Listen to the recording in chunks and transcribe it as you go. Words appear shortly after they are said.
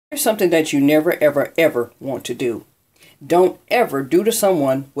Here's something that you never, ever, ever want to do. Don't ever do to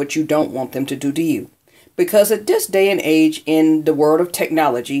someone what you don't want them to do to you. Because at this day and age in the world of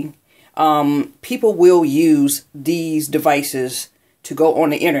technology, people will use these devices to go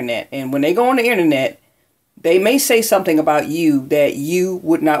on the internet. And when they go on the internet, they may say something about you that you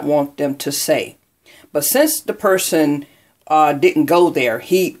would not want them to say. But since the person didn't go there,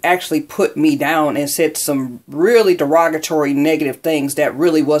 he actually put me down and said some really derogatory, negative things that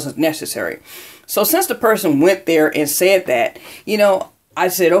really wasn't necessary. So since the person went there and said that, I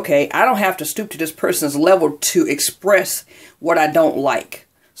said, okay, I don't have to stoop to this person's level to express what I don't like.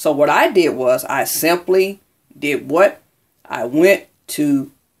 So what I did was I simply did what? I went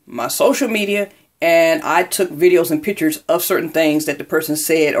to my social media and I took videos and pictures of certain things that the person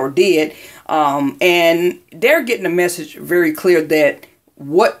said or did. And they're getting the message very clear that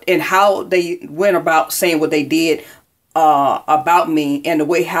what and how they went about saying what they did about me and the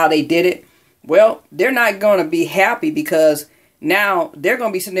way how they did it. Well, they're not going to be happy because now they're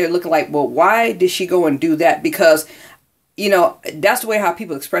going to be sitting there looking like, well, why did she go and do that? Because, that's the way how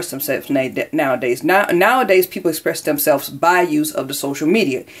people express themselves nowadays. Nowadays, people express themselves by use of the social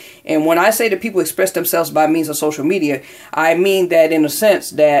media. And when I say that people express themselves by means of social media, I mean that in a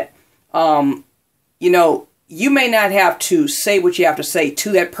sense that, you may not have to say what you have to say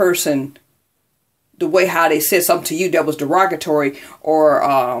to that person the way how they said something to you that was derogatory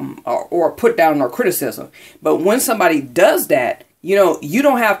or put down or criticism. But when somebody does that, you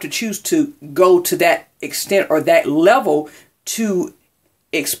don't have to choose to go to that extent or that level to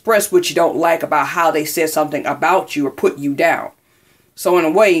express what you don't like about how they said something about you or put you down. So in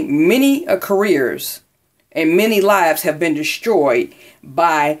a way, many careers and many lives have been destroyed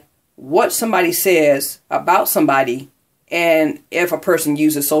by what somebody says about somebody and if a person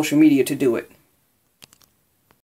uses social media to do it.